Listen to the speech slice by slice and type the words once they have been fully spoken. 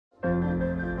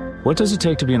What does it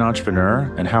take to be an entrepreneur,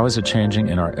 and how is it changing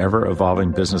in our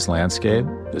ever-evolving business landscape?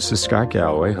 This is Scott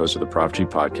Galloway, host of the Prop G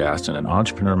podcast and an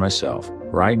entrepreneur myself.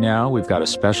 Right now, we've got a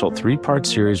special 3-part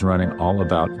series running all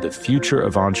about the future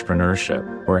of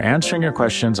entrepreneurship. We're answering your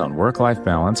questions on work-life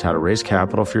balance, how to raise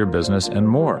capital for your business, and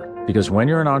more. Because when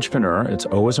you're an entrepreneur, it's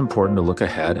always important to look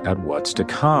ahead at what's to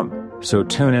come. So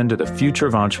tune in to the Future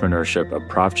of Entrepreneurship, a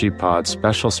Prop G pod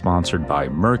special sponsored by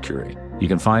Mercury. You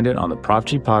can find it on the Prop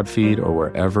G Pod feed or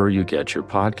wherever you get your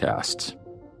podcasts.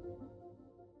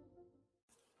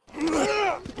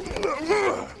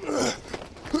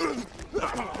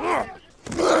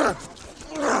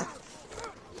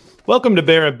 Welcome to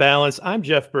Bear and Balance. I'm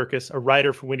Jeff Berkus, a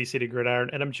writer for Windy City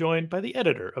Gridiron, and I'm joined by the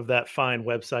editor of that fine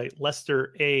website,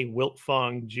 Lester A.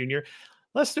 Wiltfong Jr.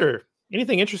 Lester,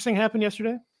 anything interesting happened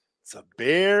yesterday? It's a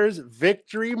Bears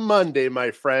victory Monday, my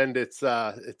friend. It's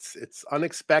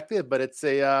unexpected, but it's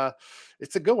a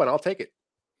good one. I'll take it.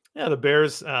 Yeah, the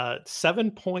Bears,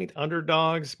 7-point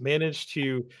underdogs, managed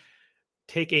to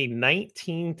take a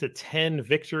 19-10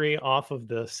 victory off of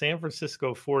the San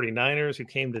Francisco 49ers, who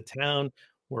came to town,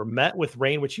 were met with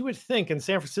rain, which you would think in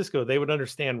San Francisco they would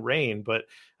understand rain, but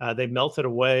they melted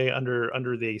away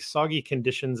under the soggy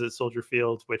conditions at Soldier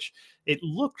Field, which it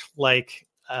looked like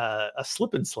a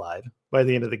slip and slide by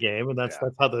the end of the game. And that's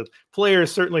how the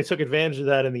players certainly took advantage of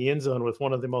that in the end zone with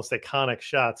one of the most iconic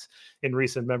shots in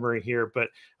recent memory here. But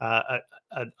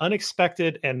an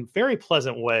unexpected and very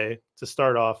pleasant way to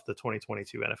start off the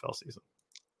 2022 NFL season.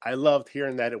 I loved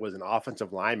hearing that it was an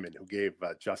offensive lineman who gave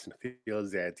Justin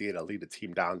Fields the idea to lead the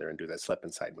team down there and do that slip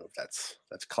and slide move. That's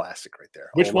classic right there.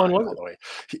 Which one was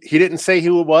it? He didn't say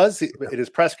who it was. In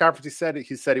his press conference,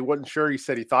 he said he wasn't sure. He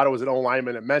said he thought it was an old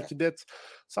lineman that mentioned it.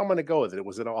 So I'm going to go with it. It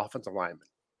was an offensive lineman.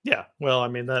 Yeah. Well, I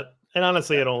mean, and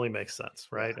honestly, it only makes sense,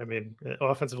 right? I mean,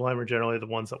 offensive linemen are generally the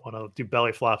ones that want to do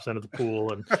belly flops into the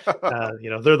pool. And,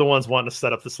 they're the ones wanting to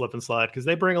set up the slip and slide because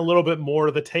they bring a little bit more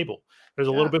to the table. There's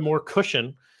a little bit more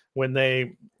cushion when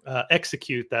they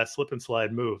execute that slip and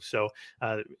slide move. So,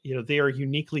 they are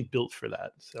uniquely built for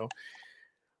that. So,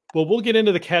 well, we'll get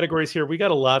into the categories here. We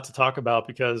got a lot to talk about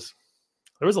because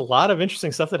there was a lot of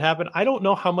interesting stuff that happened. I don't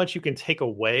know how much you can take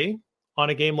away on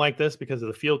a game like this because of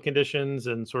the field conditions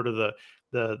and sort of the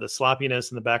sloppiness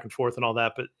and the back and forth and all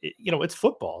that. But it's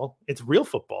football. It's real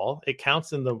football. It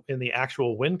counts in the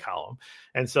actual win column.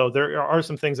 And so there are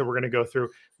some things that we're going to go through.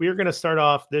 We are going to start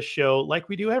off this show like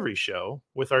we do every show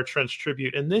with our Trench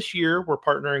Tribute. And this year we're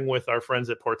partnering with our friends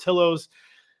at Portillo's.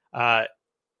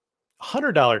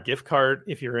 $100 gift card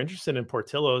if you're interested in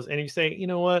Portillo's. And you say, you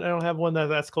know what, I don't have one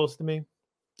that's close to me.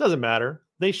 Doesn't matter.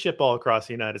 They ship all across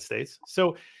the United States.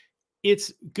 So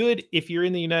it's good if you're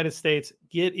in the United States,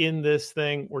 get in this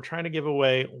thing. We're trying to give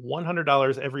away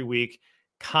 $100 every week.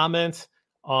 Comment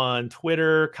on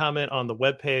Twitter, comment on the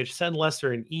webpage, send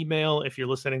Lester an email if you're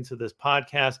listening to this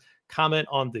podcast, comment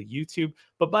on the YouTube.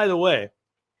 But by the way,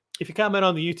 if you comment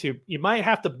on the YouTube, you might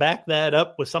have to back that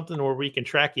up with something where we can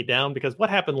track you down, because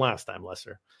what happened last time,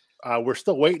 Lester? We're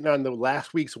still waiting on the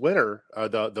last week's winner,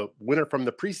 the winner from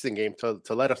the preseason game to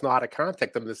let us know how to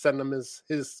contact them to send them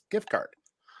his gift card.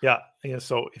 Yeah.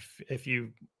 So if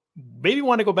you maybe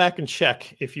want to go back and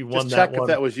check if you won just that check one. If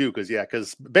that was you,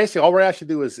 because basically all we're actually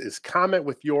do is comment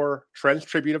with your Trends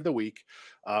Tribute of the week,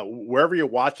 wherever you're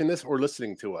watching this or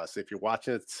listening to us. If you're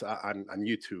watching it on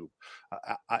YouTube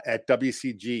at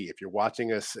WCG, if you're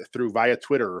watching us via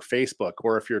Twitter or Facebook,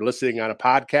 or if you're listening on a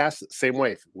podcast, same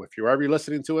way. If you're wherever you're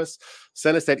listening to us,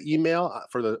 send us that email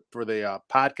for the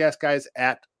podcast guys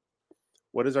at.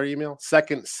 What is our email?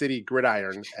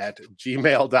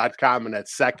 secondcitygridiron@gmail.com, and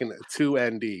that's second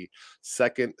 2ND,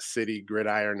 Second City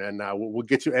Gridiron. And we'll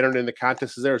get you entered in the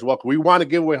contests there as well. We want to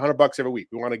give away $100 every week.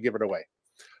 We want to give it away.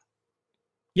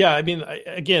 Yeah, I mean,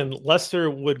 again, Lester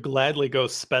would gladly go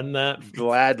spend that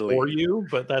for you,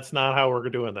 but that's not how we're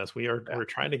doing this. We're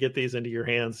trying to get these into your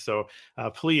hands. So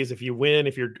please, if you win,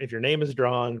 if your name is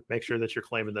drawn, make sure that you're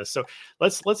claiming this. So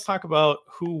let's talk about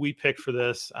who we picked for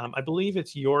this. I believe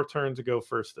it's your turn to go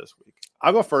first this week.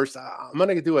 I'll go first. I'm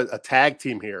going to do a tag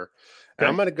team here. And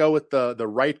I'm going to go with the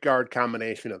right guard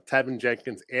combination of Tevin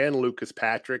Jenkins and Lucas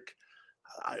Patrick.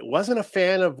 I wasn't a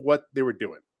fan of what they were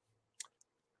doing.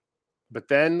 But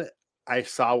then I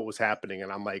saw what was happening,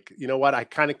 and I'm like, you know what? I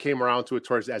kind of came around to it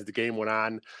as the game went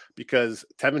on, because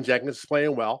Tevin Jenkins is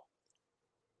playing well.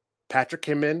 Patrick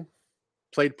came in,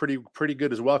 played pretty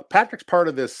good as well. Patrick's part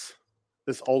of this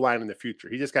O-line in the future.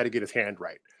 He just got to get his hand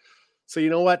right. So you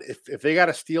know what? If they got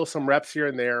to steal some reps here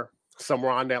and there,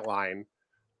 somewhere on that line,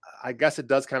 I guess it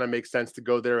does kind of make sense to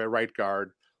go there at right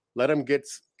guard. Let him get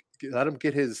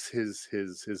his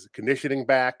conditioning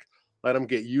back. Let him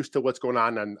get used to what's going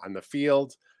on the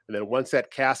field, And then once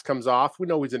that cast comes off, we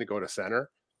know he's going to go to center.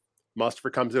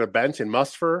 Mustipher comes to the bench, and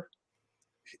Mustipher,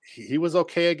 he was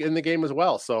okay in the game as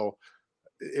well. So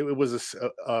it was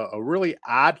a really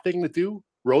odd thing to do,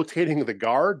 rotating the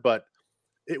guard, but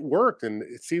it worked. And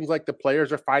it seems like the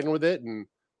players are fine with it. And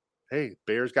hey,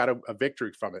 Bears got a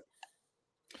victory from it.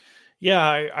 Yeah,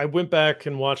 I went back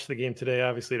and watched the game today,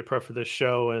 obviously, to prep for this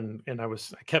show, and I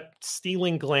kept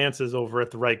stealing glances over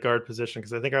at the right guard position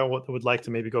because I think I would like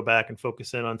to maybe go back and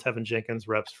focus in on Tevin Jenkins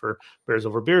reps for Bears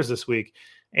over Bears this week.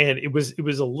 And it was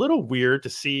a little weird to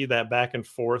see that back and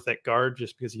forth at guard,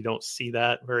 just because you don't see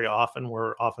that very often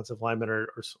where offensive linemen are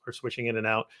switching in and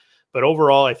out. But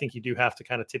overall, I think you do have to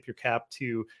kind of tip your cap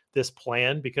to this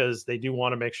plan because they do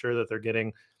want to make sure that they're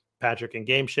getting Patrick in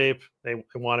game shape. They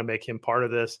want to make him part of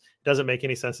this. It doesn't make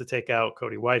any sense to take out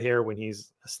Cody Whitehair when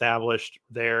he's established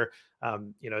there.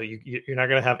 You're not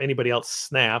going to have anybody else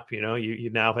snap. You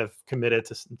now have committed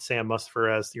to Sam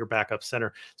Mustipher as your backup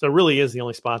center. So it really is the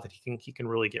only spot that he can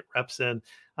really get reps in.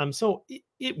 So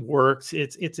it works.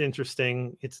 It's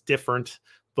interesting. It's different,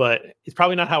 but it's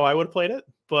probably not how I would have played it.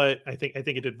 But I think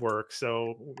it did work.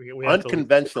 So we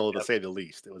unconventional to say the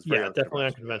least. It was definitely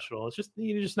unconventional. It's just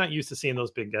you're just not used to seeing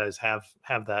those big guys have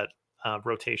that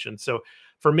rotation. So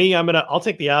for me, I'll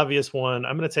take the obvious one.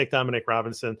 I'm gonna take Dominic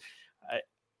Robinson.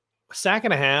 Sack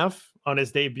and a half on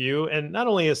his debut, and not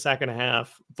only a sack and a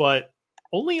half, but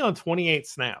only on 28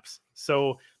 snaps.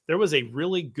 So there was a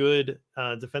really good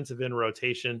defensive end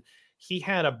rotation. He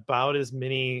had about as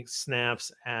many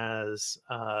snaps as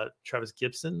Travis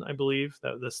Gibson, I believe.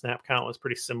 The snap count was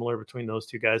pretty similar between those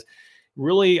two guys.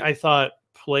 Really, I thought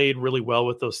played really well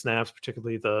with those snaps,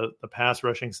 particularly the pass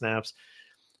rushing snaps.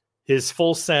 His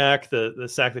full sack, the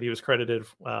sack that he was credited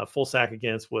full sack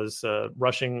against, was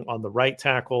rushing on the right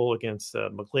tackle against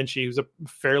McGlinchey, who's a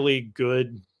fairly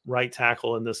good right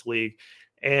tackle in this league.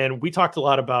 And we talked a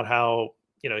lot about how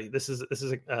this is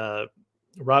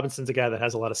Robinson's a guy that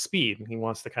has a lot of speed, and he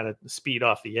wants to kind of speed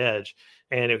off the edge.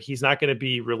 And he's not going to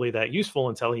be really that useful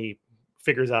until he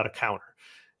figures out a counter.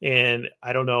 And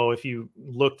I don't know if you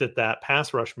looked at that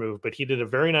pass rush move, but he did a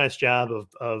very nice job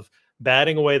of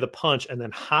batting away the punch and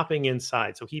then hopping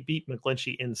inside. So he beat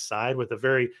McGlinchey inside with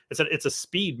it's a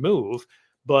speed move,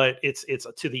 but it's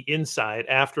to the inside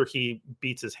after he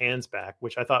beats his hands back,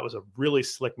 which I thought was a really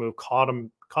slick move. Caught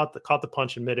the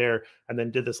punch in midair, and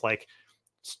then did this like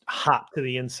hop to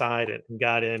the inside and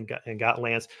got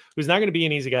Lance, who's not going to be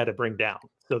an easy guy to bring down.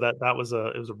 So it was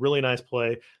a really nice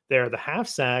play there. The half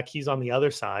sack, he's on the other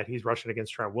side. He's rushing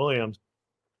against Trent Williams.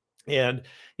 And,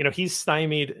 he's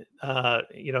stymied,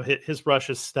 his rush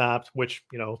is stopped, which,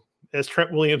 as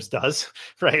Trent Williams does,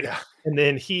 right? Yeah. And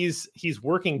then he's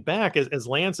working back as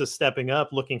Lance is stepping up,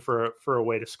 looking for a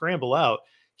way to scramble out.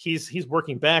 He's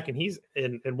working back, and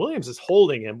Williams is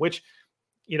holding him, which,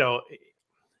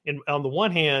 on the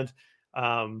one hand,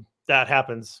 that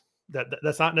happens.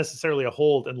 That's not necessarily a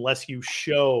hold unless you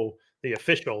show the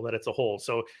official that it's a hold.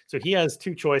 So he has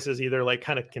two choices: either like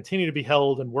kind of continue to be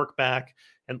held and work back,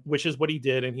 and which is what he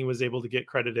did, and he was able to get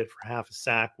credited for half a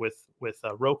sack with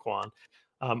Roquan,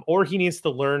 or he needs to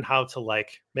learn how to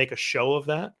like make a show of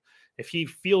that. If he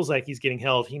feels like he's getting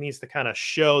held, he needs to kind of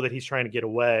show that he's trying to get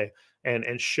away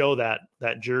and show that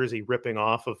jersey ripping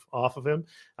off of him.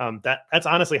 That's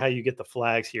honestly how you get the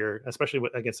flags here, especially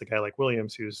against a guy like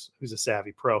Williams, who's a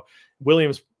savvy pro.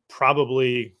 Williams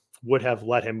probably would have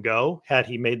let him go had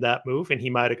he made that move, and he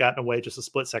might have gotten away just a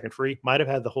split second free, might have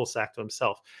had the whole sack to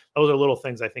himself. Those are little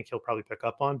things I think he'll probably pick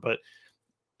up on. But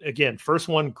again, first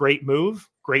one, great move,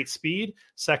 great speed.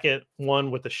 Second one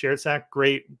with the shared sack,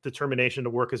 great determination to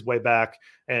work his way back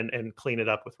and clean it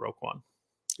up with Roquan.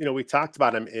 We talked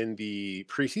about him in the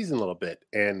preseason a little bit,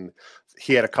 and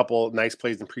he had a couple nice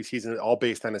plays in preseason, all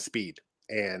based on his speed.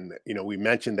 And, we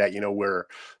mentioned that, where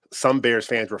some Bears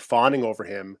fans were fawning over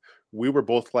him, we were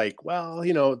both like, well,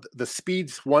 the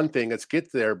speed's one thing, let's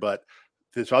get there, but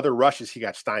there's other rushes he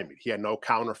got stymied. He had no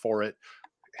counter for it.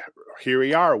 Here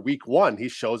we are, week one, he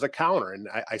shows a counter. And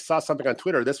I saw something on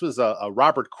Twitter. This was a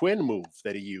Robert Quinn move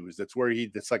that he used. It's where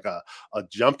it's like a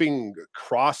jumping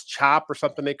cross chop or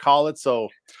something they call it. So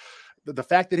the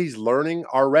fact that he's learning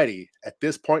already at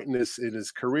this point in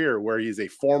his career, where he's a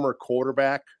former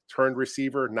quarterback turned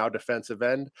receiver, now defensive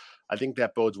end, I think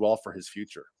that bodes well for his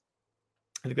future.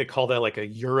 I think they call that like a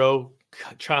Euro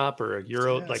chop or a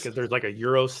Euro, yes. Like there's like a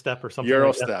Euro step or something. Euro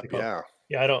like step, yeah.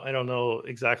 Yeah, I don't know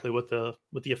exactly what the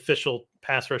official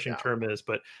pass rushing term is,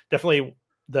 but definitely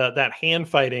that hand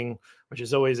fighting, which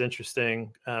is always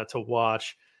interesting to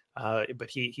watch. But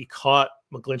he caught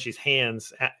McGlinchey's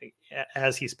hands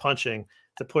as he's punching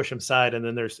to push him side, and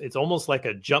then it's almost like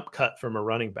a jump cut from a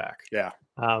running back. Yeah,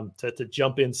 to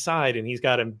jump inside, and he's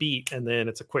got him beat. And then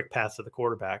it's a quick pass to the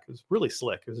quarterback. It was really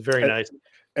slick. It was very nice.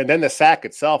 And then the sack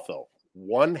itself, though,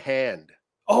 one hand.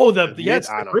 Oh, the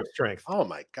grip strength. Oh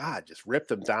my God. Just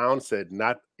ripped him down. Said,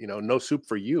 no soup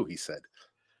for you. He said.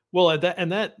 Well,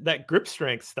 that grip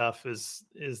strength stuff is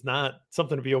not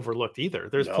something to be overlooked either.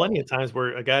 There's plenty of times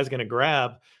where a guy's going to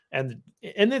grab and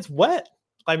it's wet.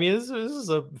 I mean, this is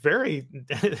a very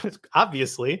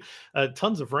obviously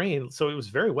tons of rain, so it was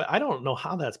very wet. I don't know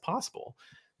how that's possible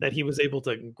that he was able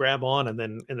to grab on and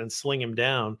then sling him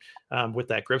down with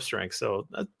that grip strength. So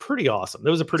pretty awesome. That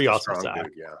was a pretty awesome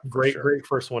sack. Yeah, great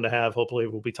first one to have. Hopefully,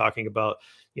 we'll be talking about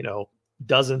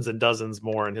dozens and dozens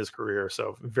more in his career.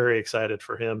 So very excited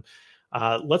for him.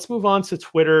 Let's move on to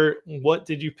Twitter. What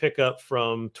did you pick up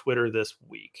from Twitter this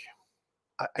week?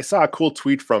 I saw a cool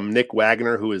tweet from Nick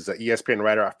Wagner, who is an ESPN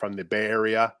writer from the Bay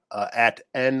Area, at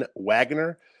N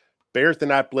Wagner. Bears did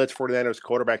not blitz 49ers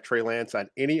quarterback Trey Lance on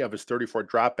any of his 34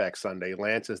 dropbacks Sunday.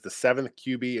 Lance is the 7th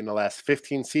QB in the last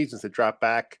 15 seasons to drop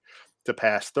back to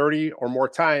pass 30 or more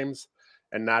times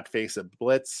and not face a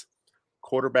blitz.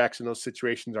 Quarterbacks in those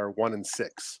situations are 1-6.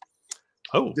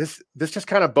 Oh, this just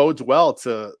kind of bodes well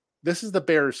this is the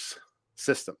Bears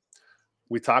system.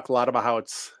 We talk a lot about how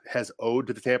has owed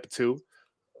to the Tampa 2.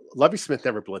 Lovie Smith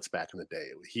never blitzed back in the day.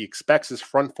 He expects his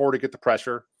front four to get the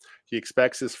pressure. He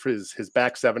expects his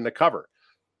back seven to cover.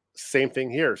 Same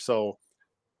thing here. So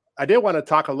I did want to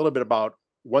talk a little bit about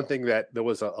one thing that there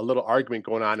was a little argument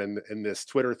going on in this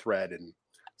Twitter thread. And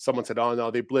someone said, oh,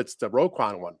 no, they blitzed the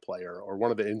Roquan one player or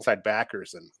one of the inside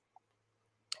backers. And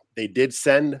they did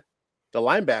send the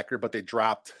linebacker, but they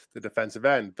dropped the defensive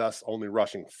end, thus only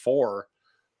rushing 4.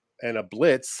 And a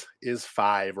blitz is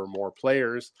 5 or more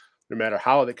players. No matter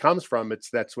how it comes from,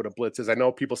 that's what a blitz is. I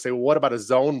know people say, well, what about a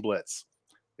zone blitz?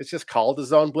 It's just called a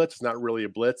zone blitz. It's not really a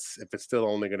blitz if it's still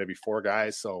only going to be 4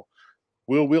 guys. So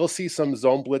we'll see some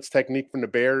zone blitz technique from the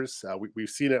Bears. We've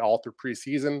seen it all through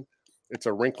preseason. It's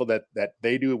a wrinkle that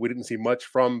they do. We didn't see much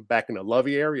from back in the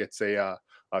Lovie area. It's a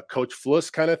Coach Fluss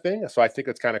kind of thing. So I think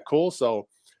it's kind of cool. So,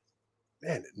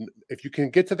 man, if you can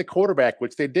get to the quarterback,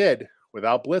 which they did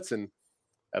without blitzing,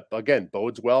 again,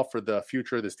 bodes well for the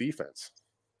future of this defense.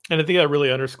 And I think that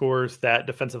really underscores that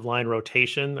defensive line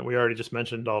rotation that we already just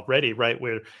mentioned already, right?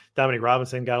 Where Dominique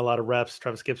Robinson got a lot of reps,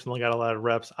 Travis Gibson got a lot of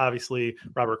reps. Obviously,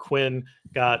 Robert Quinn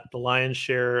got the lion's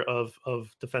share of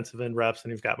defensive end reps,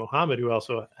 and you've got Muhammad, who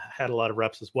also had a lot of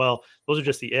reps as well. Those are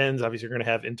just the ends. Obviously, you're going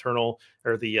to have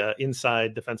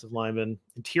inside defensive linemen,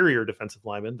 interior defensive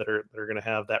linemen that are going to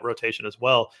have that rotation as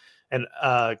well. And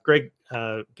Greg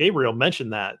Gabriel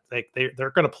mentioned that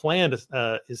they're going to plan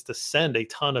is to send a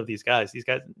ton of these guys. These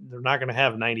guys, they're not going to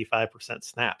have 95%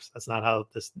 snaps. That's not how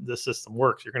this system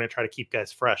works. You're going to try to keep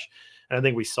guys fresh. And I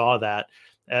think we saw that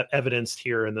evidenced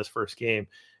here in this first game.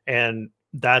 And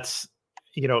that's,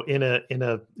 in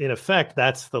effect,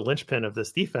 that's the linchpin of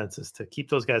this defense, is to keep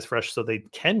those guys fresh so they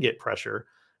can get pressure.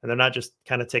 And they're not just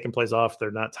kind of taking plays off. They're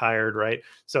not tired, right?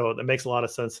 So that makes a lot of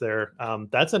sense there.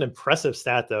 That's an impressive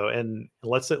stat, though. And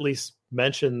let's at least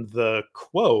mention the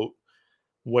quote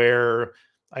where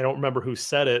I don't remember who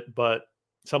said it, but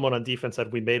someone on defense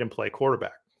said, "We made him play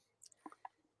quarterback."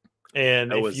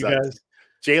 And if you guys,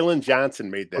 Jalen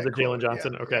Johnson made that. Was it Jalen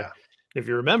Johnson? Yeah, okay. Yeah. If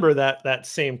you remember that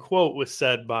same quote was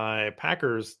said by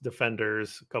Packers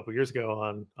defenders a couple years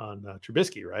ago on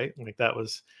Trubisky, right? Like that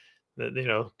was,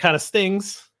 kind of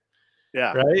stings.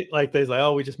 Yeah. Right. Like they're like,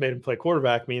 oh, we just made him play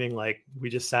quarterback, meaning like we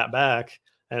just sat back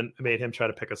and made him try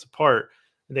to pick us apart.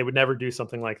 And they would never do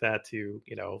something like that to,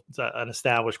 an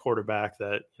established quarterback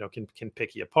that, can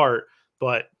pick you apart.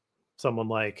 But someone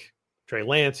like Trey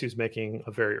Lance, who's making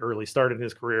a very early start in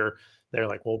his career, they're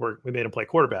like, well, we made him play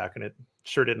quarterback, and it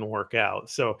sure didn't work out.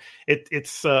 So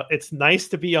it's nice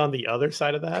to be on the other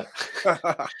side of that.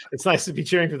 It's nice to be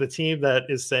cheering for the team that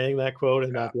is saying that quote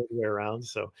and not the other way around.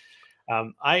 So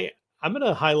I'm going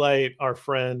to highlight our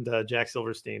friend Jack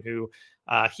Silverstein, who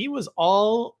he was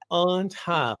all on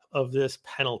top of this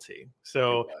penalty.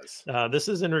 So this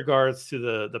is in regards to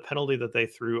the penalty that they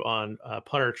threw on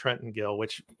punter Trenton Gill,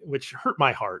 which hurt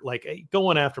my heart, like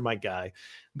going after my guy.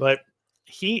 But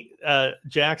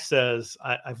Jack says,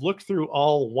 I've looked through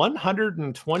all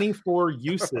 124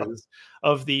 uses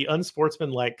of the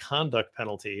unsportsmanlike conduct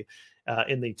penalty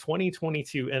in the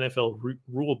 2022 NFL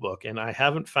rule book, and I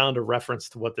haven't found a reference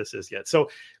to what this is yet. So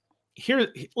here,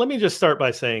 let me just start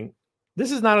by saying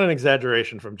this is not an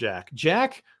exaggeration from Jack.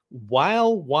 Jack,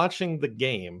 while watching the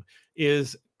game,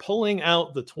 is pulling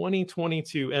out the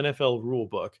 2022 NFL rule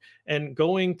book and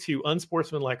going to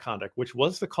unsportsmanlike conduct, which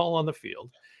was the call on the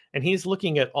field, And he's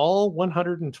looking at all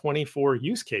 124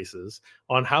 use cases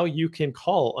on how you can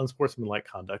call unsportsmanlike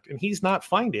conduct. And he's not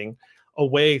finding a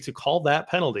way to call that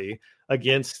penalty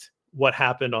against what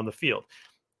happened on the field.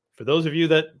 For those of you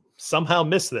that somehow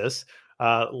missed this,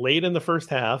 late in the first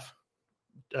half,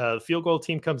 the field goal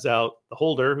team comes out. The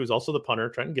holder, who's also the punter,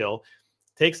 Trenton Gill,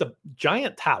 takes a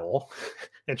giant towel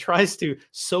and tries to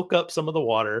soak up some of the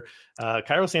water.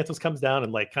 Cairo Santos comes down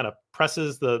and like kind of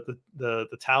presses the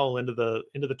towel into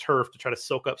the turf to try to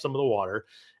soak up some of the water.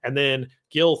 And then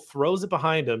Gill throws it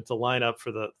behind him to line up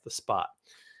for the spot.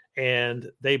 And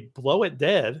they blow it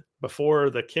dead before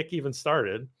the kick even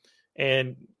started.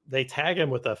 And they tag him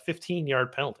with a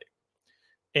 15-yard penalty.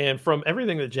 And from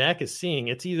everything that Jack is seeing,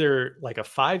 it's either like a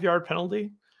 5-yard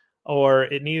penalty or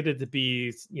it needed to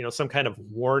be, some kind of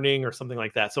warning or something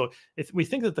like that. So if we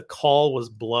think that the call was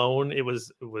blown, it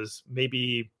was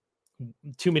maybe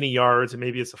too many yards, and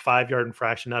maybe it's a 5-yard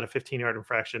infraction, not a 15-yard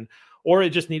infraction, or it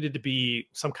just needed to be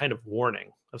some kind of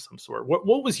warning of some sort.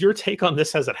 What was your take on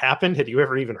this as it happened? Had you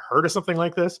ever even heard of something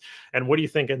like this? And what do you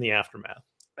think in the aftermath?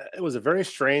 It was a very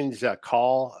strange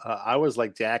call. I was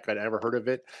like Jack, I'd never heard of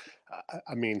it.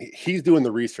 I mean, he's doing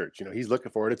the research, he's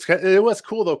looking for it. It was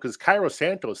cool though, because Cairo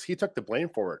Santos, he took the blame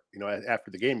for it.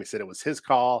 After the game, he said it was his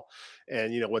call.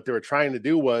 And, what they were trying to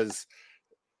do was,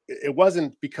 it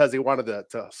wasn't because they wanted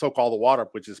to soak all the water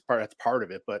up, which is that's part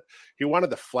of it, but he wanted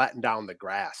to flatten down the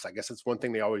grass. I guess that's one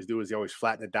thing they always do, is they always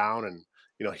flatten it down. And,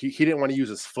 he didn't want to use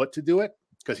his foot to do it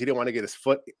because he didn't want to get his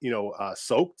foot,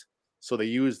 soaked. So they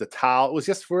used the towel. It was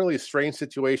just really a strange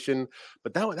situation,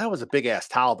 but that was a big ass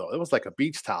towel though. It was like a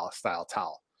beach towel style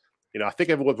towel. I think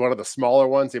if it was one of the smaller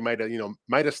ones, they might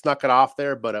have snuck it off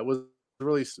there, but it was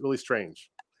really, really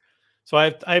strange. So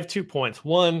I have 2 points.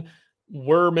 One,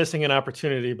 we're missing an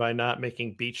opportunity by not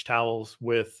making beach towels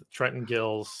with Trenton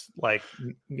Gill's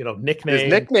nickname. His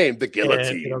nickname, the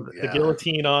guillotine. And, the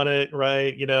guillotine on it,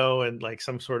 right? And like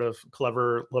some sort of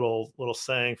clever little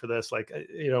saying for this. Like,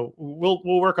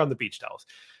 we'll work on the beach towels.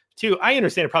 2, I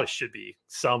understand it probably should be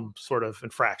some sort of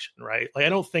infraction, right? Like, I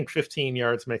don't think 15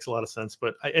 yards makes a lot of sense,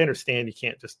 but I understand you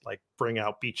can't just like bring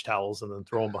out beach towels and then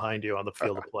throw them behind you on the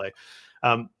field of play.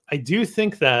 I do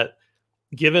think that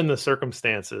given the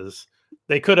circumstances,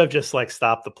 they could have just like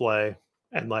stopped the play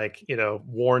and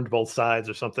warned both sides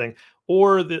or something,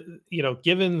 or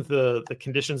given the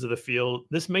conditions of the field,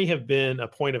 this may have been a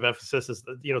point of emphasis. Is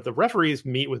that, the referees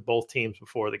meet with both teams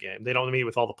before the game. They don't meet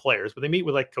with all the players, but they meet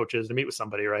with like coaches. They meet with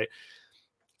somebody, right?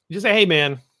 You just say, hey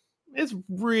man, it's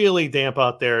really damp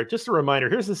out there. Just a reminder,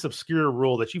 here's this obscure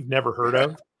rule that you've never heard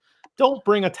of. Don't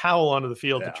bring a towel onto the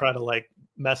field to try to like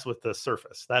mess with the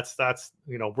surface. That's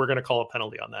we're going to call a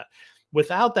penalty on that.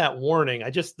 Without that warning, I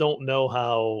just don't know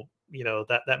how,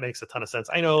 that makes a ton of sense.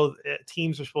 I know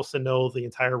teams are supposed to know the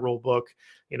entire rule book.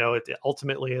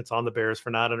 Ultimately it's on the Bears for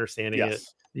not understanding it.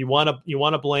 You want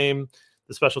to blame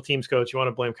the special teams coach. You want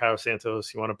to blame Cairo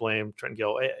Santos. You want to blame Trenton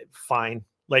Gill. Fine.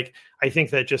 Like, I think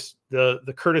that just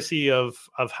the courtesy of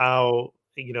how,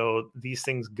 these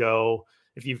things go.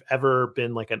 If you've ever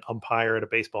been like an umpire at a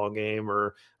baseball game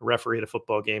or a referee at a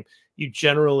football game, you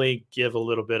generally give a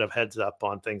little bit of heads up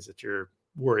on things that you're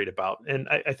worried about. And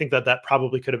I think that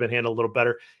probably could have been handled a little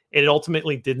better. It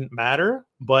ultimately didn't matter,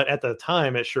 but at the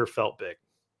time it sure felt big.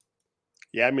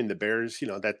 Yeah. I mean, the Bears, he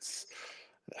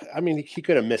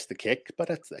could have missed the kick, but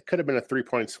it could have been a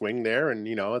 3-point swing there. And,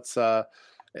 it's, at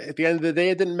the end of the day,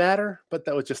 it didn't matter, but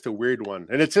that was just a weird one.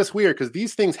 And it's just weird because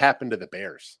these things happen to the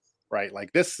Bears. Right.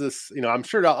 Like this is, I'm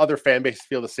sure other fan bases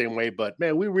feel the same way, but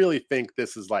man, we really think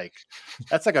this is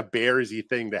that's like a Bearsy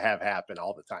thing to have happen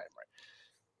all the time. Right.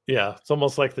 Yeah. It's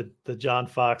almost like the John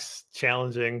Fox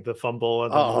challenging the fumble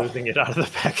and then losing it out of the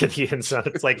back of the end zone.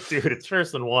 It's like, dude, it's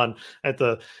 1st and 1 at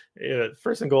the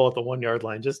 1st and goal at the 1-yard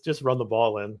line. Just run the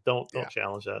ball in. Don't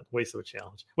challenge that. Waste of a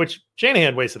challenge, which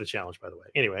Shanahan wasted a challenge, by the way.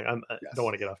 Anyway, I don't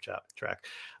want to get off track.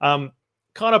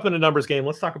 Caught up in a numbers game.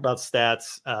 Let's talk about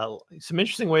stats. Some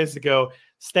interesting ways to go.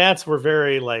 Stats were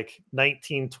very like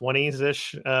 1920s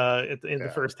ish in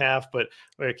the first half, but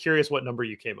we're curious what number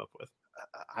you came up with.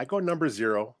 I go number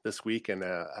 0 this week, and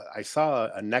I saw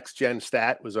a next gen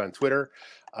stat was on Twitter.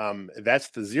 That's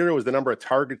the 0 is the number of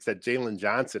targets that Jalen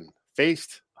Johnson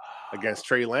faced against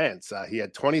Trey Lance. He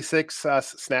had 26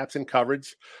 snaps in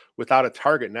coverage without a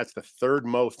target, and that's the 3rd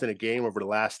most in a game over the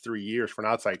last 3 years for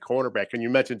an outside cornerback. And you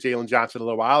mentioned Jalen Johnson a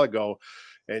little while ago,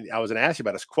 and I was going to ask you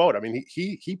about his quote. I mean,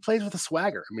 he plays with a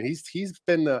swagger. I mean, he's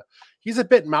a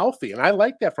bit mouthy, and I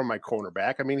like that from my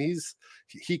cornerback. I mean,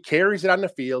 he carries it on the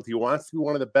field. He wants to be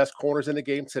one of the best corners in the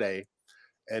game today,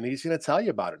 and he's going to tell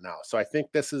you about it now. So I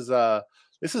think this is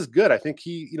good. I think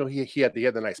he had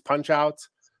the nice punch outs.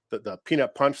 the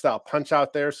peanut punch style punch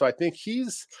out there. So I think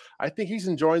he's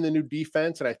enjoying the new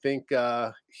defense, and I think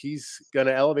he's going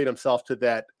to elevate himself to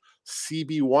that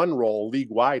CB1 role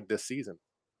league wide this season.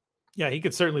 Yeah, he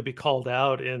could certainly be called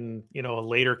out in, a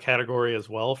later category as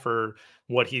well for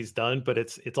what he's done, but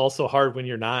it's also hard when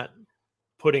you're not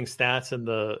putting stats in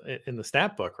the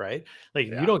stat book, right? Like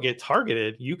if you don't get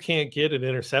targeted, you can't get an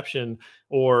interception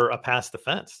or a pass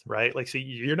defense, right? Like, so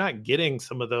you're not getting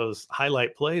some of those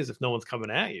highlight plays if no one's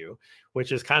coming at you,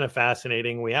 which is kind of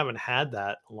fascinating. We haven't had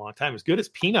that in a long time. As good as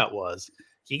Peanut was,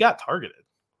 he got targeted,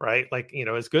 right? Like,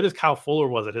 as good as Kyle Fuller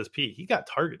was at his peak, he got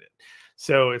targeted.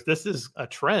 So if this is a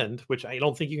trend, which I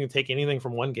don't think you can take anything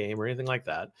from one game or anything like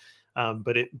that,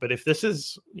 but if this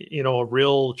is, a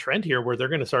real trend here where they're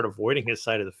going to start avoiding his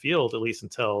side of the field, at least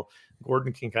until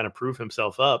Gordon can kind of prove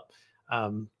himself up,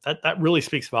 that really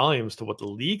speaks volumes to what the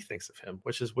league thinks of him,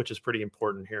 which is pretty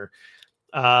important here.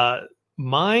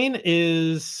 Mine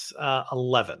is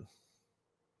 11.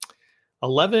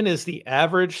 11 is the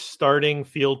average starting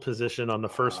field position on the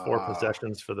first four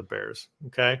possessions for the Bears.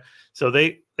 Okay. So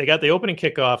they got the opening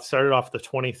kickoff, started off the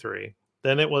 23.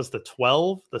 Then it was the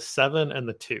 12, the 7, and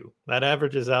the 2. That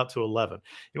averages out to 11.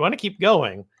 You want to keep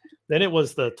going. Then it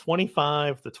was the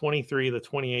 25, the 23, the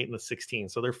 28, and the 16.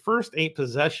 So their first 8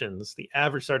 possessions, the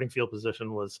average starting field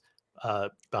position was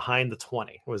behind the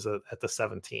 20, was at the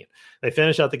 17. They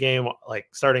finished out the game like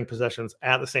starting possessions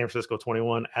at the San Francisco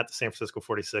 21, at the San Francisco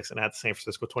 46, and at the San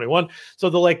Francisco 21. So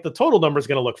the total number is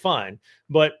going to look fine,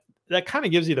 but that kind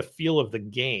of gives you the feel of the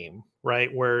game,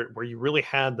 right? Where you really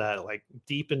had that like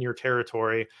deep in your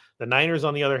territory. The Niners,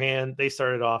 on the other hand, they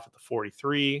started off at the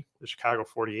 43, the Chicago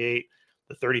 48,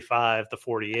 the 35, the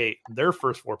 48, their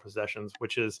first 4 possessions,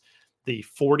 which is the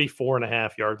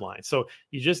 44.5 yard line. So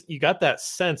you got that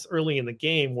sense early in the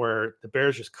game where the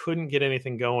Bears just couldn't get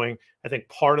anything going. I think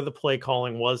part of the play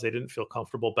calling was they didn't feel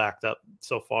comfortable backed up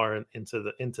so far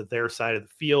into their side of the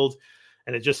field.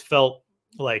 And it just felt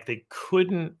like they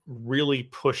couldn't really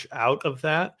push out of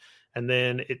that. And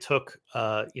then it took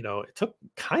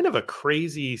kind of a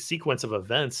crazy sequence of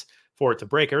events for it to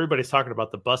break. Everybody's talking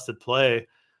about the busted play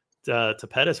to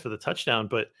Pettis for the touchdown,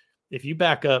 but if you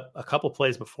back up a couple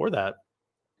plays before that,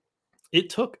 it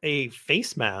took a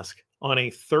face mask on a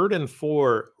 3rd and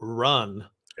 4 run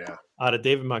out of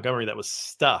David Montgomery that was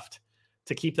stuffed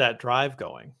to keep that drive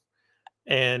going.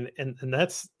 And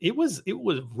it was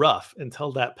rough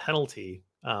until that penalty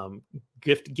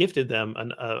gifted them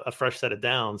a fresh set of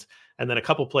downs. And then a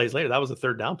couple plays later, that was a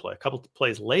 3rd down play. A couple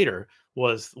plays later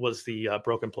was the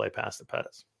broken play pass to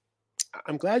Pettis.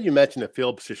 I'm glad you mentioned the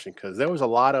field position because there was a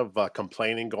lot of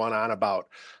complaining going on about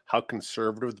how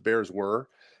conservative the Bears were.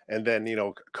 And then,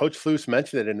 Coach Flus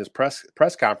mentioned it in his press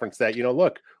conference that,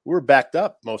 look, we were backed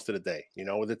up most of the day.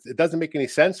 It doesn't make any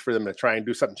sense for them to try and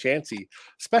do something chancy,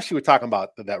 especially with talking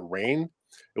about that rain.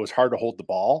 It was hard to hold the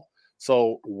ball.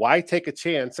 So why take a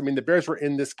chance? I mean, the Bears were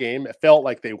in this game. It felt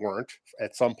like they weren't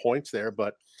at some points there,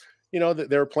 but, they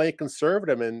were playing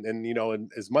conservative.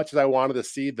 And as much as I wanted to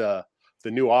see the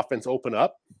new offense open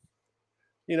up,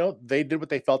 they did what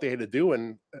they felt they had to do.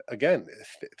 And again,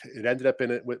 it ended up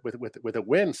in it with a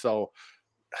win. So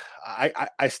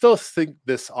I still think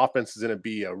this offense is going to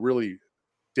be a really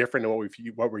different than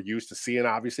what we're used to seeing,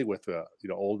 obviously with the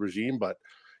old regime. But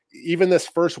even this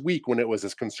first week, when it was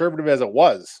as conservative as it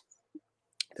was,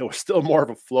 there was still more of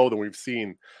a flow than we've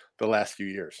seen the last few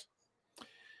years.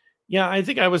 Yeah, I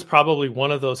think I was probably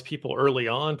one of those people early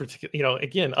on, particularly,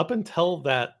 again, up until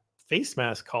that face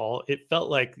mask call, it felt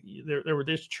like they were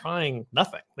just trying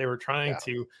nothing. They were trying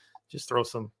to just throw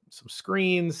some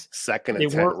screens, 2nd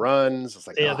and 10 runs. It's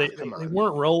like, they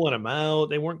weren't rolling them out.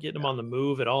 They weren't getting them on the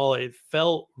move at all. It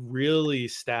felt really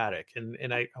static. And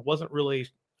I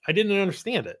didn't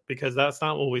understand it because that's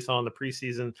not what we saw in the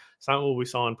preseason. It's not what we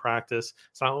saw in practice.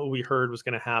 It's not what we heard was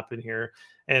going to happen here.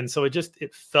 And so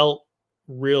it felt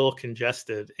real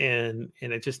congested and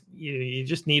it just, you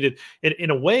just needed it. In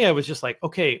a way, I was just like,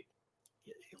 okay,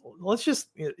 let's just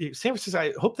San Francisco.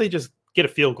 I hope they just get a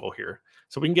field goal here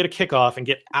so we can get a kickoff and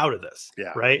get out of this.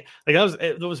 Yeah. Right. Like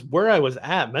that was where I was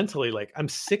at mentally. Like, I'm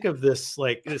sick of this.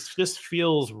 Like, this just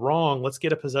feels wrong. Let's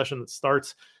get a possession that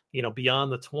starts,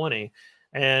 beyond the 20.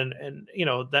 And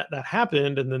that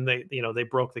happened. And then they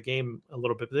broke the game a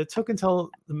little bit, but it took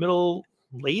until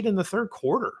late in the 3rd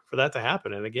quarter for that to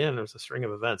happen. And again, it was a string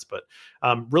of events, but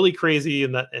really crazy.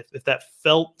 And that if that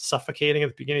felt suffocating at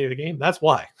the beginning of the game, that's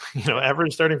why,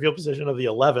 average starting field position of the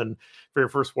 11 for your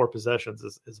first 4 possessions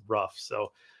is rough.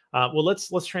 So,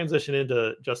 let's transition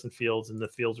into Justin Fields and the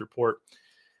Fields report.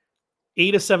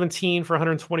 8 of 17 for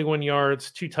 121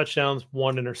 yards, 2 touchdowns,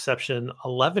 1 interception,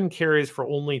 11 carries for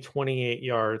only 28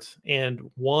 yards, and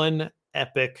 1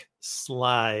 epic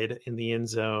slide in the end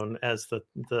zone as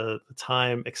the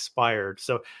time expired.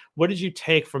 So what did you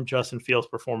take from Justin Fields'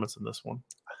 performance in this one?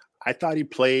 I thought he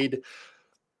played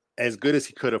as good as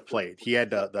he could have played. He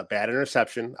had the bad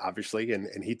interception, obviously,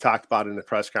 and he talked about it in the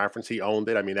press conference. He owned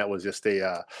it. I mean, that was just he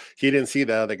didn't see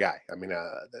the other guy. I mean,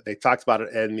 they talked about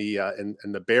it in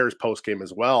the Bears post game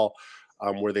as well,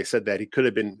 where they said that he could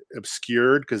have been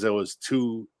obscured because there was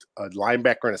a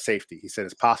linebacker and a safety. He said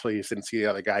it's possible he just didn't see the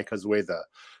other guy because the way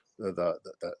the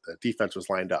defense was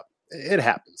lined up. It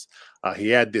happens. He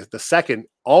had the second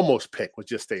almost pick was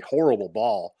just a horrible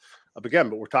ball. But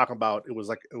we're talking about it was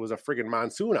a friggin'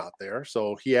 monsoon out there.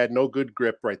 So he had no good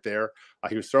grip right there.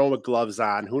 He was throwing with gloves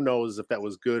on. Who knows if that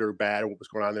was good or bad, what was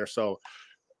going on there. So,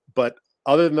 but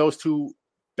other than those 2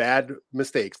 bad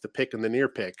mistakes, the pick and the near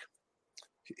pick,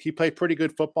 he played pretty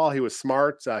good football. He was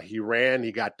smart. He ran.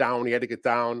 He got down. He had to get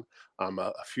down.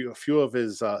 A few of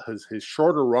his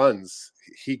shorter runs,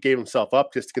 he gave himself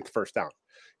up just to get the first down.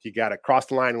 He got across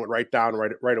the line and went right down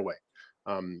right away.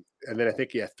 And then I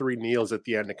think he had 3 kneels at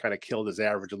the end that kind of killed his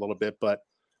average a little bit. But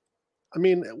I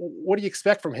mean, what do you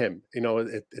expect from him?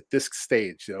 At this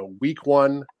stage, week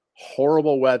 1,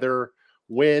 horrible weather,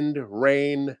 wind,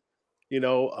 rain,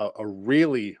 a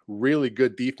really, really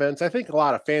good defense. I think a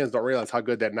lot of fans don't realize how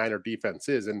good that Niner defense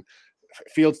is. And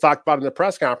Fields talked about in the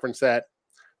press conference that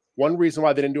one reason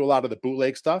why they didn't do a lot of the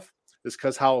bootleg stuff is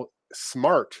because how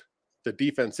smart the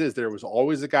defense is. There was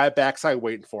always a guy backside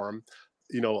waiting for him.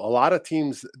 A lot of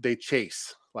teams, they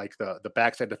chase like the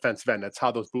backside defensive end. That's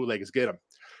how those bootleggers get them.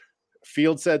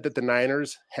 Field said that the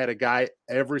Niners had a guy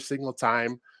every single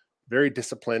time, very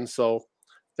disciplined. So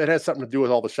that has something to do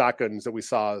with all the shotguns that we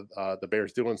saw the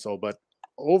Bears doing so. But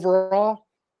overall,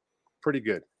 pretty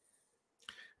good.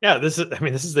 Yeah, this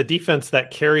is the defense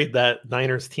that carried that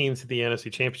Niners team to the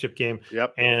NFC Championship game.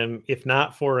 Yep. And if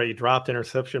not for a dropped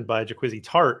interception by Jaquiski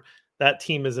Tartt, that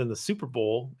team is in the Super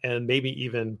Bowl and maybe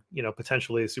even,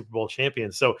 potentially a Super Bowl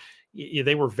champion. So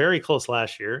they were very close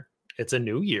last year. It's a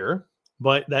new year,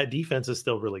 but that defense is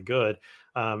still really good,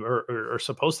 or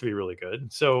supposed to be really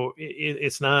good. So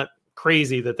it's not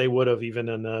crazy that they would have, even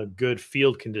in good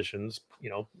field conditions,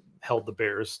 held the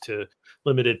Bears to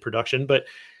limited production. But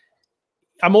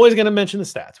I'm always going to mention the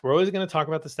stats. We're always going to talk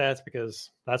about the stats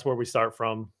because that's where we start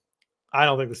from. I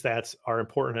don't think the stats are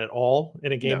important at all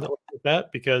in a game like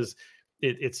that because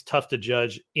it's tough to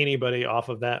judge anybody off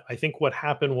of that. I think what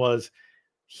happened was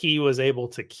he was able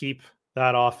to keep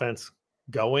that offense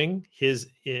going. His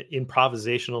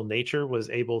improvisational nature was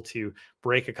able to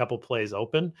break a couple plays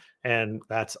open, and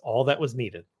that's all that was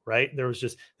needed, right? There was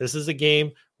this is a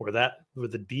game where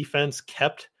the defense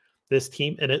kept this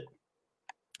team in it,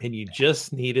 and you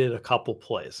just needed a couple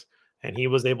plays. And he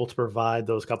was able to provide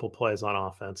those couple plays on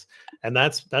offense. And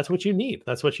that's what you need.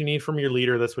 That's what you need from your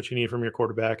leader. That's what you need from your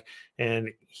quarterback. And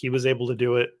he was able to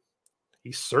do it.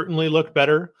 He certainly looked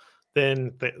better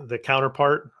than the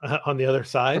counterpart on the other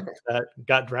side that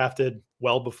got drafted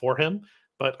well before him.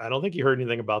 But I don't think you heard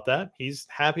anything about that. He's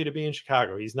happy to be in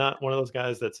Chicago. He's not one of those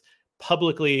guys that's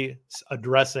publicly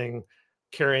addressing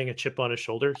carrying a chip on his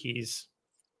shoulder. He's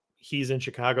in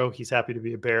Chicago. He's happy to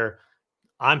be a Bear.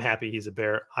 I'm happy he's a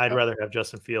Bear. I'd rather have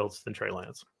Justin Fields than Trey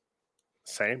Lance.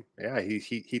 Same. Yeah,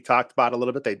 he talked about it a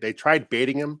little bit. They tried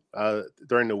baiting him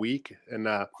during the week. And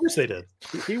of course they did.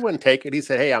 He wouldn't take it. He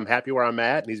said, hey, I'm happy where I'm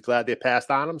at. And he's glad they passed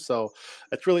on him. So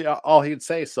that's really all he'd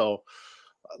say. So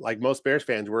like most Bears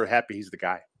fans, we're happy he's the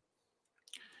guy.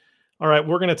 All right,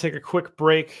 we're going to take a quick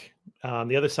break. On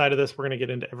the other side of this, we're going to get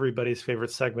into everybody's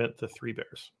favorite segment, the Three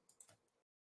Bears.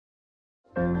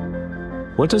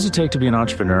 What does it take to be an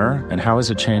entrepreneur, and how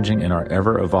is it changing in our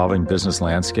ever-evolving business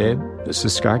landscape? This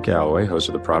is Scott Galloway, host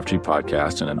of the Prop G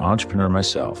Podcast, and an entrepreneur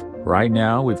myself. Right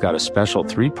now, we've got a special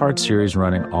 3-part series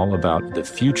running all about the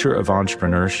future of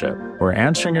entrepreneurship. We're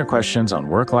answering your questions on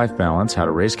work-life balance, how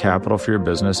to raise capital for your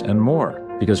business, and more.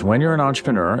 Because when you're an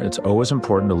entrepreneur, it's always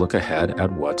important to look ahead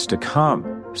at what's to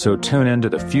come. So tune in to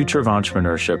the Future of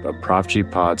Entrepreneurship, a Prop G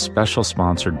Pod special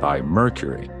sponsored by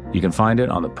Mercury. You can find it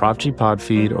on the Prop G Pod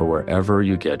feed or wherever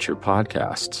you get your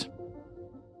podcasts.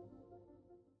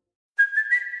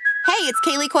 Hey, it's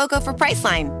Kaylee Cuoco for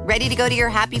Priceline. Ready to go to your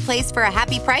happy place for a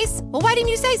happy price? Well, why didn't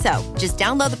you say so? Just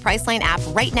download the Priceline app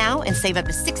right now and save up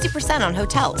to 60% on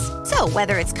hotels. So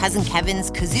whether it's Cousin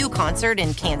Kevin's Kazoo Concert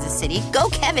in Kansas City, go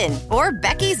Kevin, or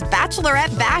Becky's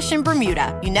Bachelorette Bash in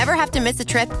Bermuda, you never have to miss a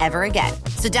trip ever again.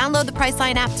 So download the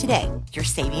Priceline app today. Your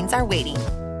savings are waiting.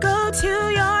 Go to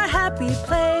your happy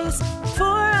place for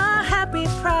a happy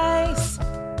price.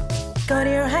 Go to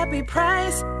your happy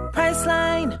price,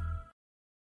 Priceline.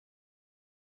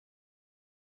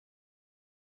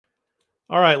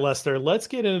 All right, Lester, let's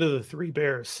get into the Three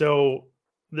Bears. So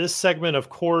this segment, of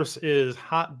course, is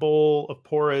hot bowl of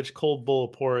porridge, cold bowl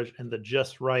of porridge, and the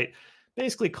just right.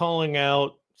 Basically calling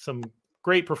out some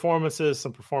great performances,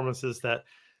 some performances that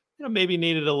maybe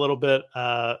needed a little bit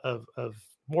of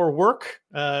more work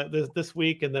this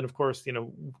week, and then, of course,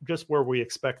 just where we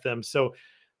expect them. So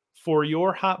for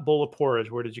your hot bowl of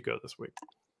porridge, where did you go this week?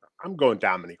 I'm going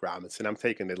Dominique Robinson. I'm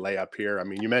taking the layup here. I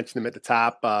mean, you mentioned him at the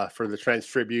top for the Trent's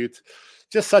tribute.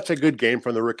 Just such a good game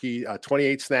from the rookie.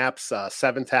 28 snaps,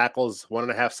 7 tackles,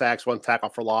 1.5 sacks, 1 tackle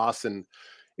for loss. And,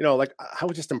 I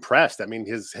was just impressed. I mean,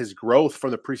 his growth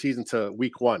from the preseason to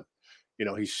week 1.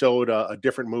 He showed a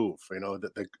different move.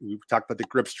 We talked about the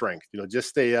grip strength.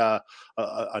 Just a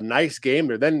nice game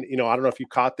there. Then, I don't know if you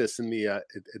caught this in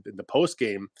the post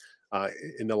game.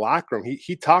 In the locker room,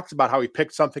 he talks about how he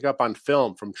picked something up on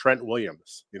film from Trent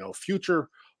Williams, future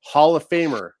Hall of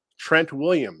Famer Trent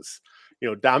Williams.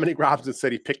 Dominique Robinson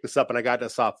said he picked this up, and I got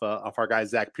this off our guy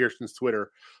Zach Pearson's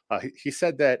Twitter. He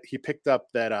said that he picked up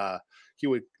that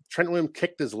Trent Williams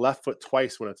kicked his left foot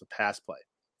twice when it's a pass play.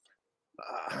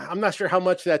 I'm not sure how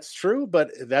much that's true,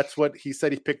 but that's what he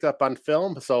said he picked up on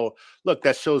film. So look,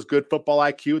 that shows good football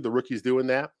IQ. The rookie's doing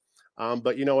that.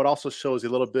 But it also shows a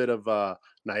little bit of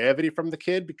naivety from the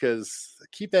kid, because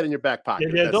keep that in your back pocket.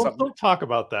 Yeah, don't talk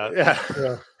about that.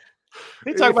 Yeah.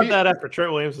 We talk about that after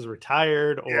Trent Williams is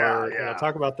retired, or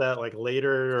talk about that like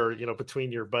later, or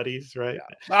between your buddies, right?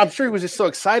 Yeah. I'm sure he was just so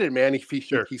excited, man.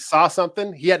 He saw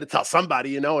something, he had to tell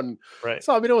somebody, and right.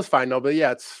 So I mean, it was fine, but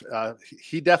yeah, it's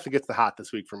he definitely gets the hot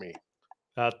this week for me.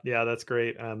 Yeah, that's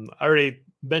great. I already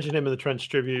mentioned him in the Trent's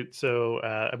tribute, so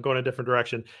I'm going a different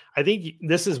direction. I think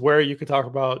this is where you could talk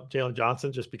about Jalen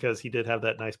Johnson, just because he did have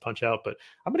that nice punch out. But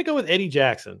I'm going to go with Eddie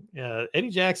Jackson.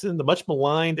 Eddie Jackson, the much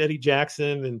maligned Eddie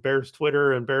Jackson in Bears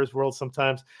Twitter and Bears World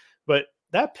sometimes. But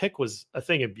that pick was a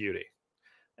thing of beauty,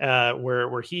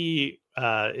 where he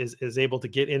is able to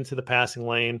get into the passing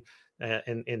lane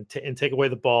and take away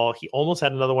the ball. He almost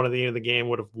had another one at the end of the game.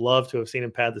 Would have loved to have seen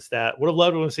him pad the stat. Would have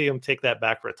loved to see him take that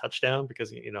back for a touchdown,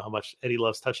 because you know how much Eddie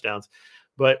loves touchdowns.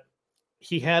 But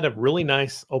he had a really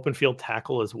nice open field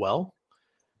tackle as well.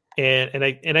 And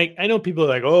I know people are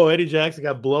like, oh, Eddie Jackson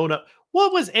got blown up.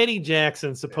 What was Eddie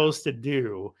Jackson supposed to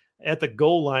do at the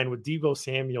goal line with Deebo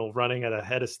Samuel running at a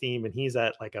head of steam, and he's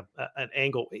at like an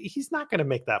angle? He's not going to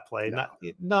make that play.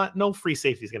 No free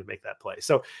safety is going to make that play.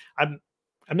 So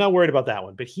I'm not worried about that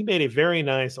one, but he made a very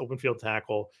nice open field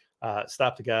tackle,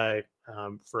 stopped the guy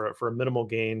for a minimal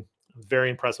gain. Very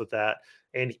impressed with that.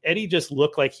 And Eddie just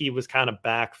looked like he was kind of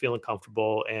back, feeling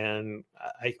comfortable. And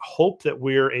I hope that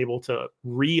we're able to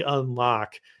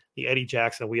re-unlock the Eddie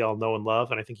Jackson we all know and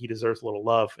love. And I think he deserves a little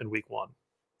love in week 1.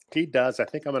 He does. I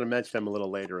think I'm going to mention him a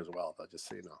little later as well, though, just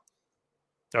so you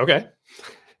know. Okay.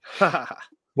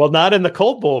 Well, not in the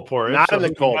cold bowl porridge. Not in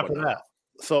the cold bowl.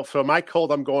 So for my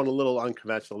cold, I'm going a little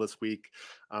unconventional this week.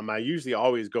 I usually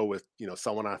always go with,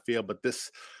 someone on field, but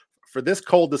for this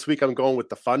cold this week, I'm going with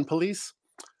the Fun Police.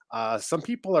 Some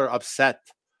people are upset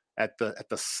at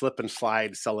the slip and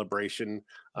slide celebration.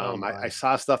 I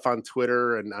saw stuff on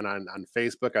Twitter and on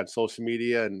Facebook, on social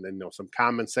media, and some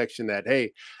comment section that,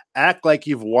 hey, act like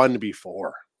you've won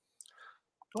before.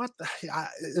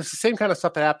 It's the same kind of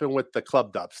stuff that happened with the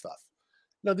club dub stuff.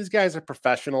 These guys are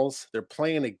professionals. They're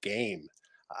playing a game.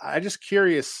 I'm just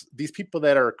curious, these people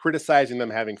that are criticizing them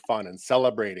having fun and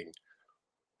celebrating,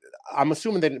 I'm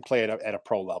assuming they didn't play at a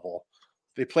pro level.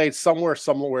 They played somewhere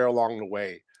along the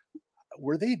way.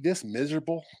 Were they this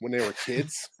miserable when they were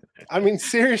kids? I mean,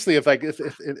 seriously,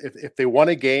 if they won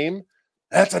a game,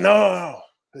 that's a no.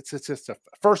 It's just a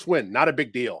first win, not a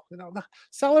big deal.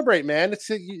 Celebrate, man. It's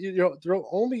there are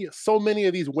only so many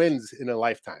of these wins in a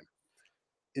lifetime.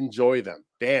 Enjoy them,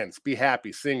 dance, be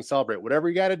happy, sing, celebrate, whatever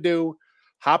you got to do.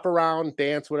 Hop around,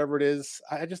 dance, whatever it is.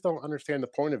 I just don't understand the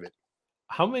point of it.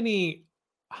 How many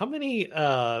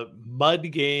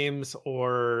mud games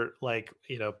or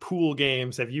pool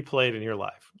games have you played in your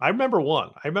life? I remember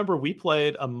one. I remember we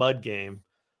played a mud game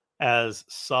as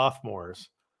sophomores,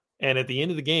 and at the end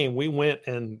of the game, we went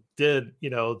and did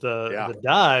the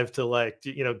dive to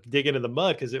dig into the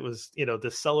mud, because it was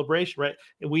this celebration, right?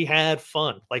 And we had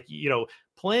fun,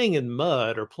 playing in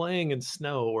mud or playing in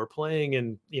snow or playing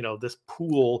in this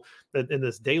pool in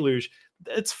this deluge.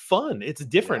 It's fun. It's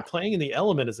different. Playing in the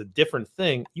element is a different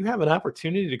thing. You have an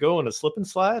opportunity to go on a slip and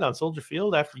slide on Soldier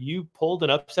Field after you pulled an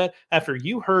upset, after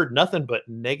you heard nothing but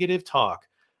negative talk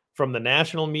from the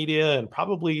national media and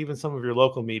probably even some of your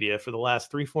local media for the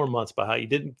last 3-4 months about how you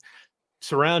didn't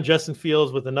surround Justin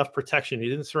Fields with enough protection. He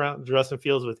didn't surround Justin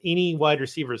Fields with any wide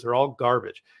receivers. They're all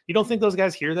garbage. You don't think those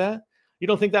guys hear that? You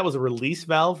don't think that was a release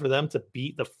valve for them to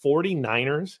beat the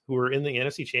 49ers, who were in the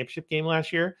NFC Championship game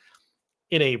last year,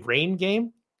 in a rain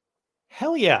game?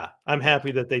 Hell yeah. I'm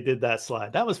happy that they did that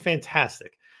slide. That was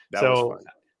fantastic. That was fun.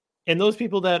 And those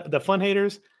people the fun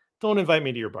haters, don't invite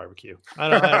me to your barbecue.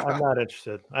 I'm not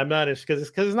interested. I'm not interested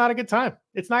because it's not a good time.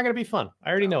 It's not going to be fun. I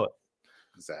already know it.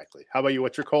 Exactly. How about you?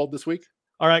 What's your cold this week?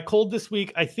 All right, cold this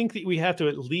week. I think that we have to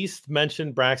at least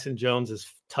mention Braxton Jones's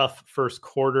tough first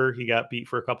quarter. He got beat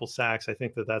for a couple sacks. I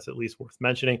think that's at least worth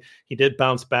mentioning. He did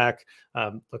bounce back.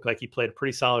 Looked like he played a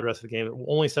pretty solid rest of the game.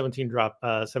 Only 17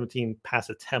 pass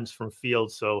attempts from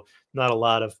Fields, so not a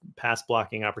lot of pass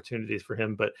blocking opportunities for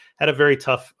him, but had a very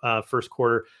tough first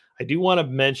quarter. I do want to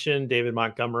mention David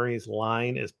Montgomery's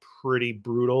line is pretty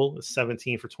brutal.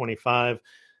 17 for 25.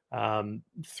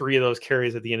 3 of those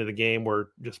carries at the end of the game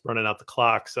were just running out the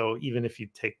clock. So even if you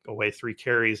take away 3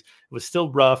 carries, it was still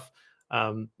rough.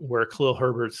 Where Khalil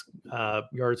Herbert's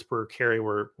yards per carry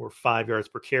were 5 yards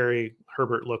per carry.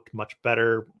 Herbert looked much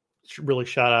better, really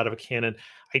shot out of a cannon.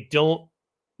 I don't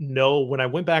know. When I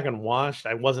went back and watched,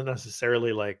 I wasn't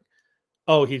necessarily like,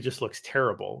 oh, he just looks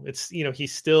terrible. It's,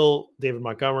 he's still David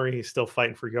Montgomery. He's still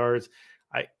fighting for yards.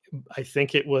 I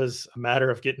think it was a matter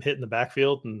of getting hit in the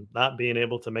backfield and not being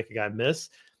able to make a guy miss.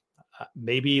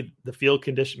 Maybe the field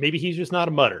condition, maybe he's just not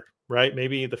a mutter, right?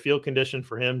 Maybe the field condition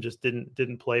for him just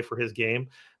didn't play for his game.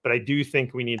 But I do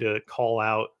think we need to call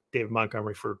out David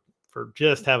Montgomery for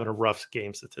just having a rough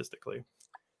game statistically.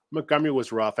 Montgomery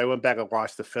was rough. I went back and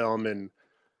watched the film, and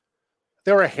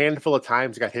there were a handful of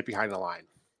times he got hit behind the line.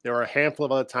 There were a handful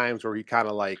of other times where he kind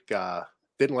of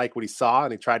didn't like what he saw,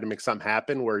 and he tried to make something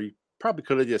happen where he probably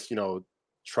could have just,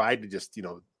 tried to just,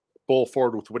 bowl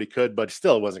forward with what he could, but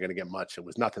still wasn't going to get much. It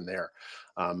was nothing there.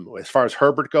 As far as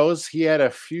Herbert goes, he had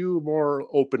a few more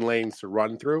open lanes to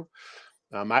run through.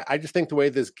 I just think the way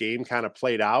this game kind of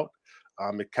played out,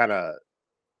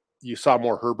 you saw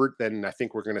more Herbert than I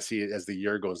think we're going to see as the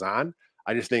year goes on.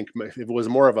 I just think if it was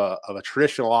more of a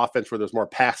traditional offense where there's more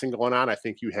passing going on, I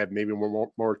think you have maybe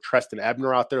more Treston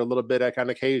Ebner out there a little bit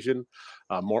on occasion,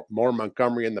 more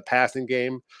Montgomery in the passing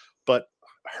game. But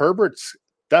Herbert's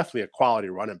definitely a quality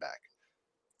running back.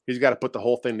 He's got to put the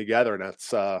whole thing together, and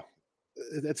it's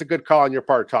a good call on your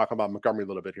part talking about Montgomery a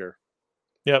little bit here.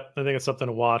 Yep, I think it's something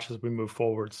to watch as we move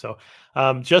forward. So,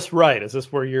 just right. Is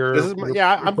this where you're?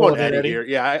 I'm going Eddie here.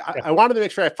 Yeah, I wanted to make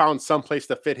sure I found some place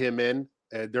to fit him in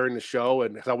during the show,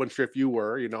 and I wasn't sure if you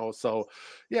were, So,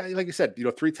 yeah, like you said,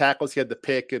 3 tackles. He had the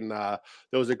pick, and there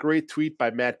was a great tweet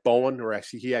by Matt Bowen where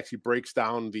he actually breaks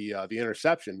down the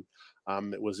interception.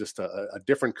 It was just a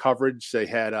different coverage. They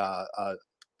had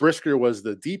Brisker was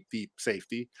the deep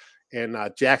safety, and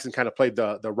Jackson kind of played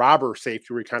the robber safety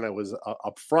where he kind of was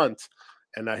up front,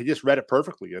 and he just read it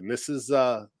perfectly. And this is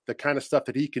the kind of stuff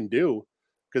that he can do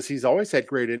because he's always had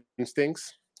great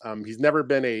instincts. He's never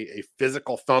been a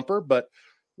physical thumper, but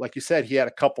like you said, he had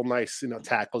a couple nice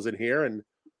tackles in here, and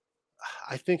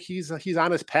I think he's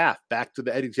on his path back to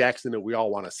the Eddie Jackson that we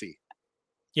all want to see.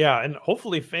 Yeah, and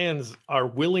hopefully fans are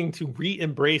willing to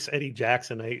re-embrace Eddie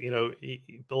Jackson.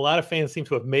 A lot of fans seem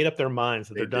to have made up their minds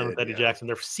that they're done with Eddie Jackson.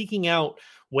 They're seeking out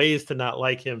ways to not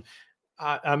like him.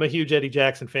 I'm a huge Eddie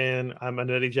Jackson fan. I'm an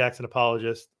Eddie Jackson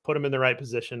apologist. Put him in the right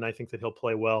position. I think that he'll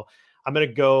play well. I'm going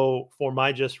to go for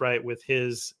my just right with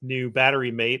his new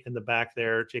battery mate in the back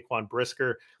there, Jaquan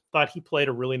Brisker. Thought he played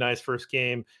a really nice first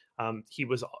game. He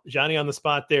was Johnny on the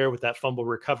spot there with that fumble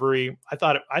recovery. I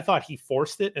thought he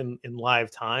forced it in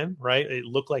live time, right? It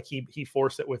looked like he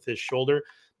forced it with his shoulder.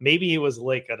 Maybe it was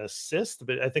like an assist,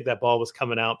 but I think that ball was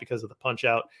coming out because of the punch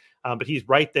out. But he's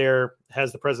right there,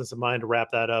 has the presence of mind to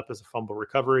wrap that up as a fumble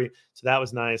recovery. So that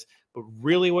was nice. But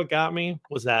really what got me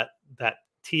was that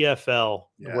TFL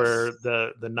where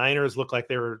the Niners looked like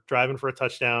they were driving for a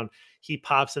touchdown. He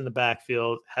pops in the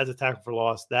backfield, has a tackle for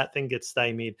loss. That thing gets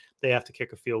stymied. They have to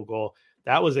kick a field goal.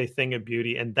 That was a thing of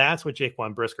beauty. And that's what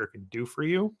Jaquan Brisker can do for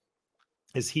you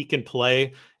is he can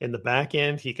play in the back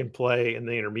end. He can play in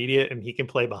the intermediate, and he can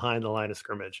play behind the line of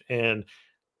scrimmage. And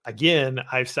again,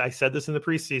 I said this in the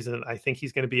preseason. I think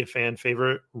he's going to be a fan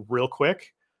favorite real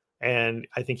quick. And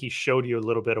I think he showed you a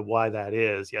little bit of why that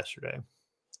is yesterday.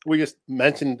 We just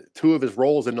mentioned 2 of his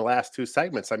roles in the last 2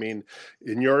 segments. I mean,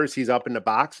 in yours, he's up in the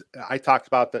box. I talked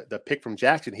about the pick from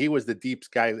Jackson. He was the deep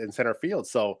guy in center field.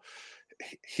 So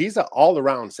he's an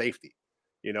all-around safety.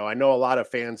 I know a lot of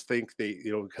fans think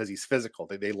because he's physical,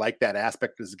 they like that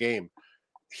aspect of his game.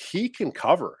 He can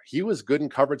cover. He was good in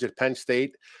coverage at Penn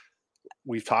State.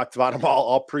 We've talked about him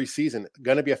all preseason.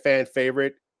 Going to be a fan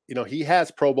favorite. he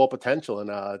has Pro Bowl potential, and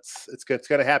it's going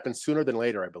to happen sooner than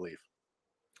later, I believe.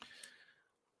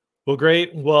 Well,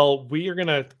 great. Well, we are going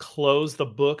to close the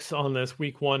books on this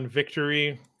week 1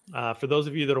 victory. For those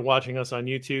of you that are watching us on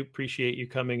YouTube, appreciate you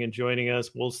coming and joining us.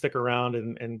 We'll stick around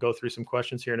and go through some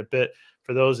questions here in a bit.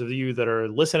 For those of you that are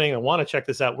listening and want to check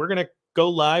this out, we're going to go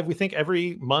live, we think,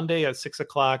 every Monday at 6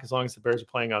 o'clock, as long as the Bears are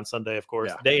playing on Sunday, of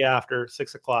course. The day after,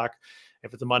 6 o'clock.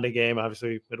 If it's a Monday game,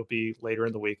 obviously it'll be later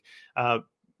in the week.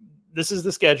 This is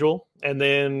the schedule. And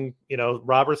then,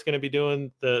 Robert's going to be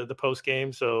doing the post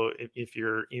game. So if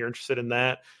you're interested in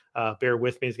that, Bear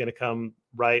With Me is going to come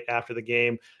right after the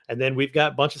game. And then we've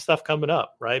got a bunch of stuff coming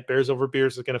up, right? Bears Over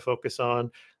Beers is going to focus on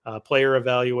player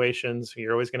evaluations.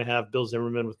 You're always going to have Bill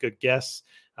Zimmerman with good guests,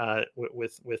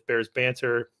 with Bears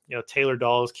banter. Taylor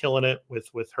Dahl is killing it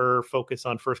with her focus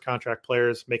on first contract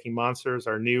players, Making Monsters,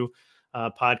 our new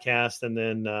podcast. And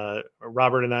then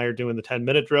Robert and I are doing the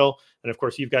 10-minute drill. And of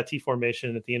course, you've got T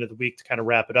Formation at the end of the week to kind of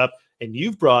wrap it up. And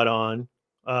you've brought on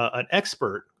an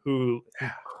expert who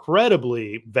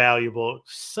incredibly valuable,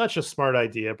 such a smart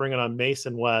idea, bringing on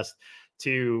Mason West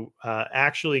to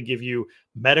actually give you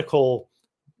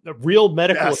real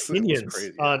medical opinions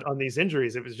on these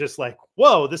injuries. It was just like,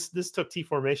 whoa, this took T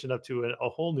Formation up to a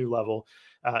whole new level.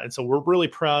 And so we're really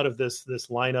proud of this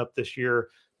lineup this year.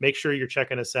 Make sure you're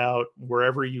checking us out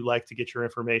wherever you like to get your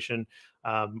information.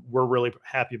 We're really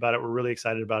happy about it. We're really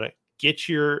excited about it. Get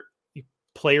your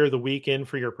player of the week in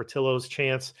for your Portillo's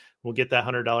chance. We'll get that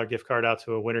 $100 gift card out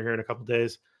to a winner here in a couple of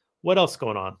days. What else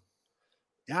going on?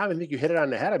 Yeah, I think you hit it on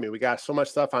the head. I mean, we got so much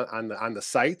stuff on the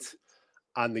site,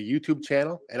 on the YouTube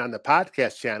channel, and on the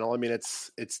podcast channel. I mean,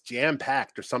 it's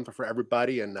jam-packed. There's something for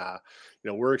everybody. And,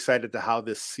 we're excited to how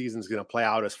this season's going to play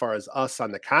out as far as us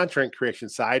on the content creation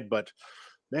side. But,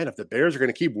 man, if the Bears are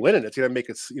going to keep winning, it's going to make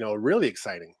it, really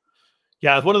exciting.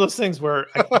 Yeah, it's one of those things where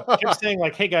I kept saying,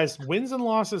 like, hey, guys, wins and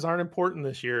losses aren't important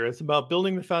this year. It's about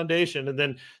building the foundation. And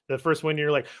then the first win,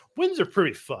 you're like, wins are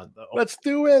pretty fun, though. Let's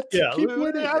do it. Yeah, keep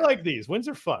winning. I like these. Wins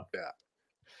are fun. Yeah.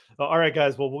 All right,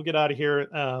 guys. Well, we'll get out of here.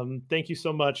 Thank you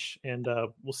so much. And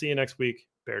we'll see you next week.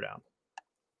 Bear down.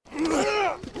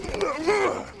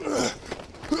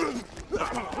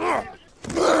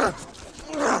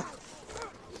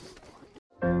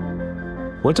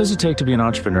 What does it take to be an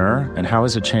entrepreneur, and how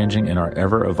is it changing in our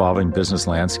ever-evolving business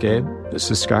landscape? This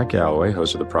is Scott Galloway,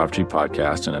 host of the Prop G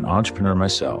podcast and an entrepreneur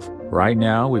myself. Right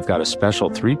now, we've got a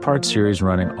special 3-part series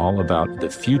running all about the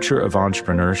future of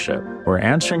entrepreneurship. We're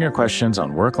answering your questions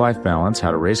on work-life balance,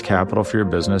 how to raise capital for your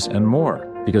business, and more.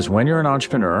 Because when you're an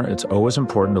entrepreneur, it's always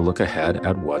important to look ahead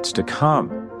at what's to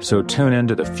come. So tune in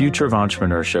to the Future of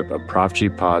Entrepreneurship, a Prop G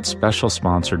pod special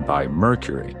sponsored by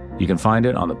Mercury. You can find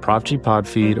it on the Prop G pod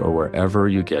feed or wherever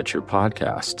you get your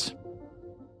podcasts.